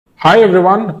Hi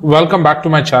everyone, welcome back to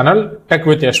my channel Tech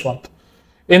with Yeshwanth.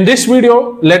 In this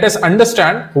video, let us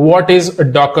understand what is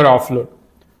Docker Offload.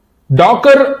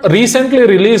 Docker recently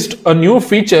released a new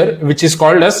feature which is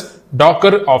called as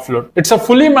Docker Offload. It's a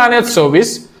fully managed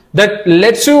service that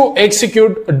lets you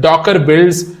execute Docker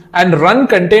builds and run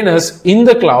containers in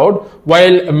the cloud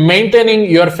while maintaining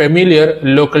your familiar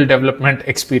local development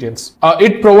experience.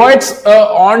 It provides an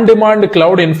on-demand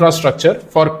cloud infrastructure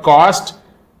for cost,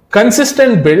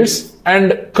 consistent builds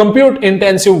and compute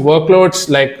intensive workloads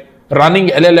like running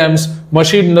LLMs,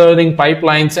 machine learning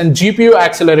pipelines, and GPU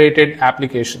accelerated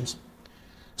applications.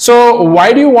 So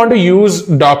why do you want to use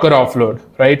Docker Offload,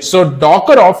 right? So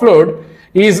Docker Offload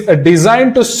is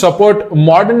designed to support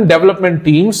modern development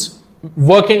teams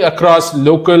working across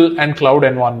local and cloud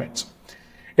environments.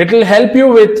 It will help you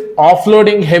with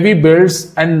offloading heavy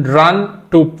builds and run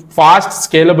to fast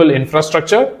scalable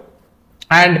infrastructure.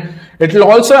 And it will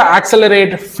also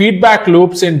accelerate feedback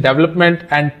loops in development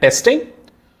and testing.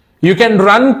 You can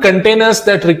run containers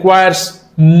that requires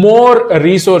more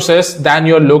resources than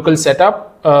your local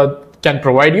setup can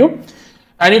provide you.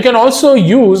 And you can also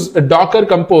use Docker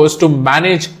Compose to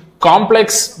manage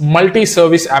complex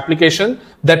multi-service applications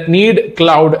that need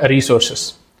cloud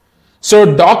resources.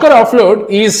 So Docker Offload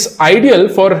is ideal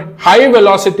for high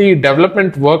velocity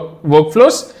development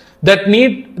workflows that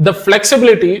need the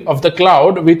flexibility of the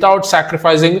cloud without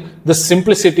sacrificing the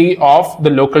simplicity of the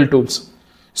local tools.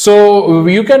 So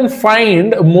you can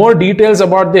find more details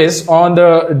about this on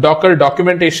the Docker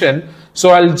documentation. So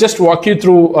I'll just walk you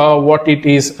through what it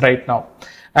is right now.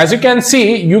 As you can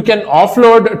see, you can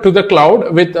offload to the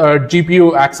cloud with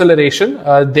GPU acceleration.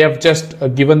 They have just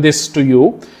given this to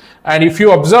you. And if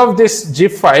you observe this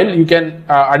GIF file, you can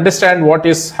understand what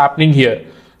is happening here.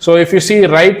 So if you see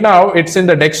right now, it's in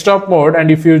the desktop mode,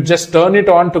 and if you just turn it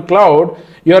on to cloud,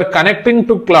 you're connecting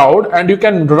to cloud and you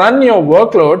can run your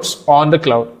workloads on the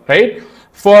cloud, right?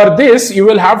 For this, you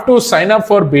will have to sign up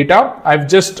for beta. I've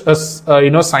just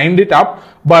signed it up,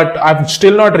 but I've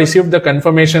still not received the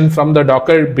confirmation from the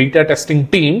Docker beta testing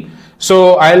team.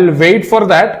 So I'll wait for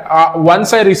that.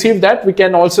 Once I receive that, we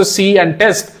can also see and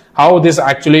test how this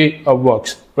actually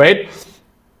works, right?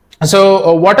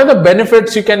 So what are the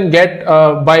benefits you can get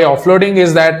by offloading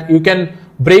is that you can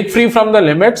break free from the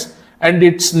limits, and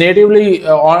it's natively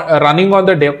running on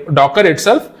the Docker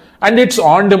itself, and it's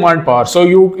on-demand power. So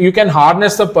you can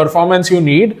harness the performance you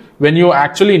need when you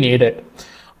actually need it.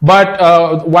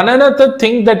 But one another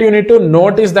thing that you need to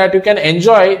note is that you can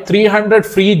enjoy 300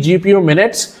 free GPU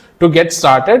minutes to get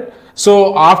started.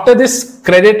 So after this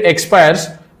credit expires,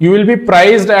 you will be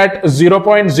priced at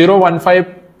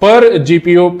 0.015 per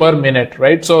GPU per minute,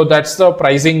 right? So that's the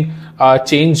pricing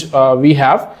change we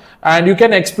have. And you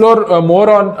can explore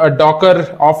more on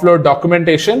Docker Offload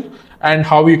documentation and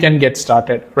how you can get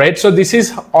started, right? So this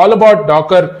is all about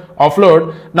Docker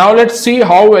Offload. Now let's see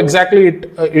how exactly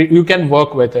you can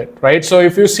work with it, right? So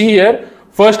if you see here,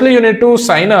 firstly, you need to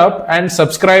sign up and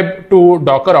subscribe to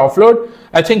Docker Offload.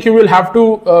 I think you will have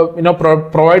to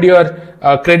provide your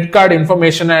credit card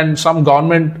information and some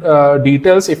government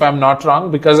details, if I'm not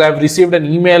wrong, because I've received an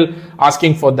email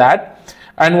asking for that.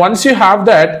 And once you have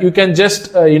that, you can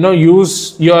just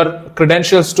use your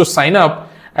credentials to sign up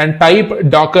and type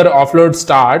Docker Offload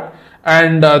start.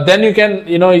 And then you can,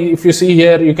 if you see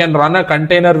here, you can run a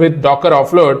container with Docker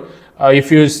Offload.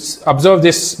 If you observe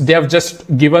this, they have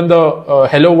just given the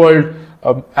Hello World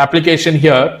application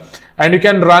here, and you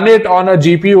can run it on a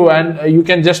GPU, and you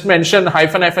can just mention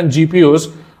 --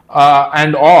 GPUs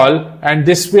and all, and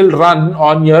this will run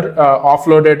on your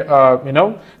offloaded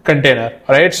container,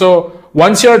 right? So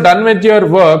once you're done with your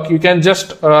work, you can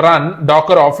just run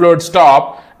Docker Offload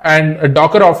stop, and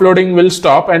Docker offloading will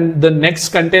stop, and the next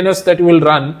containers that you will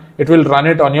run, it will run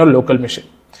it on your local machine.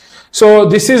 So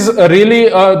this is really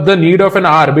the need of an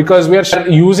hour, because we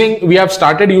have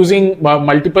started using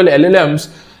multiple LLMs,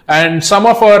 and some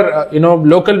of our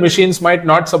local machines might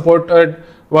not support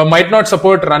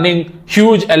running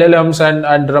huge LLMs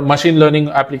and machine learning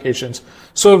applications.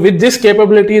 So with this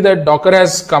capability that Docker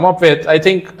has come up with, I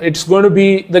think it's going to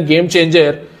be the game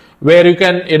changer, where you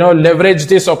can leverage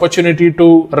this opportunity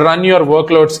to run your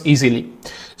workloads easily.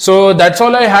 So that's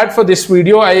all I had for this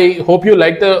video. I hope you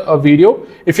liked the video.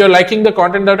 If you're liking the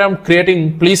content that I'm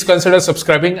creating, please consider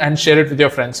subscribing and share it with your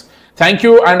friends. Thank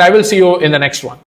you, and I will see you in the next one.